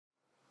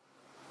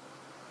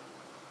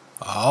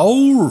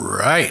All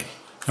right.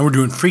 And we're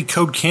doing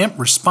FreeCodeCamp,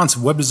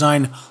 responsive web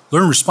design.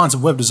 Learn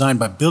responsive web design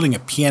by building a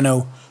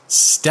piano,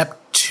 step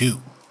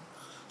 2.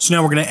 So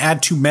now we're going to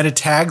add 2 meta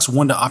tags,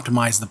 one to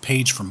optimize the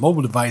page for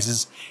mobile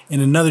devices and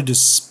another to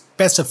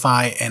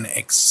specify an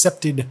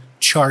accepted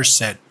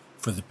charset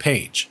for the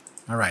page.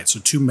 All right, so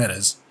 2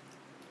 metas.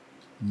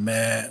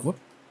 Whoop,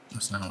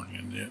 that's not what we're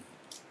going to do.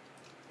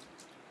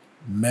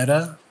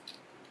 Meta,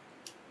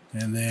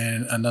 and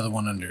then another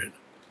one under it,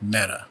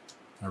 meta.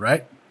 All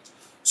right.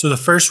 So the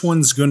first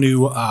one's going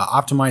to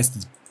optimize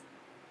the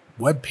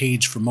web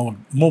page for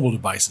mobile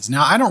devices.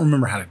 Now, I don't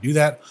remember how to do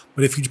that,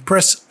 but if you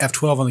press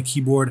F12 on the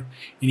keyboard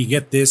and you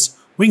get this,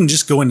 we can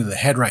just go into the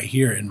head right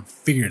here and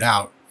figure it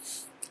out.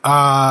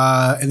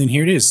 And then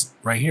here it is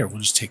right here. We'll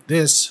just take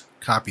this,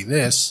 copy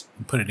this,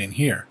 and put it in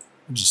here.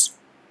 We'll just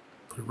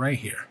put it right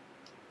here.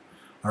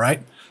 All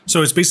right.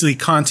 So it's basically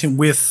content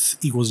width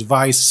equals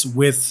device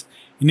width,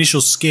 initial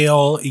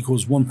scale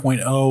equals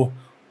 1.0.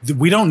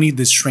 We don't need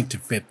this shrink to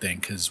fit thing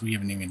because we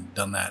haven't even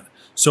done that.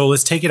 So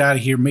let's take it out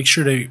of here. Make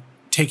sure to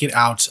take it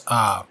out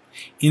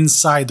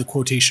inside the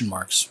quotation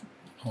marks.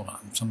 Hold on,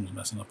 someone's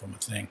messing up on my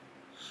thing.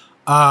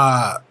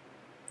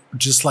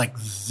 Just like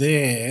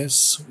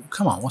this.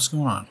 Come on, what's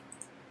going on?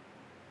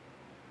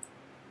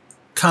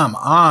 Come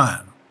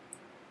on.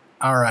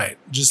 All right,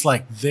 just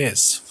like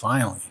this,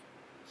 finally.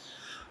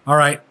 All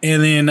right,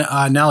 and then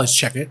now let's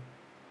check it.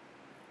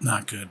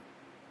 Not good.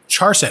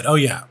 Charset, oh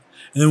yeah.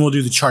 And then we'll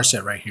do the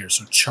charset right here.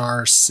 So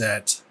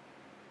charset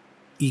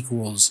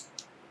equals,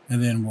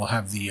 and then we'll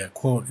have the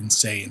quote and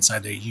say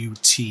inside the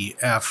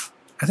UTF.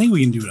 I think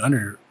we can do it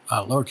under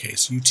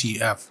lowercase,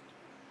 UTF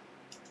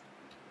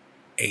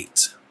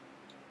 8.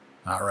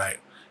 All right,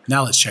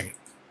 now let's check it.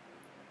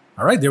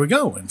 All right, there we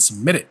go, and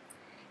submit it.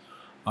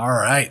 All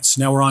right,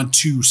 so now we're on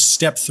to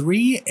step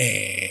 3,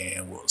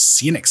 and we'll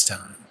see you next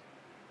time.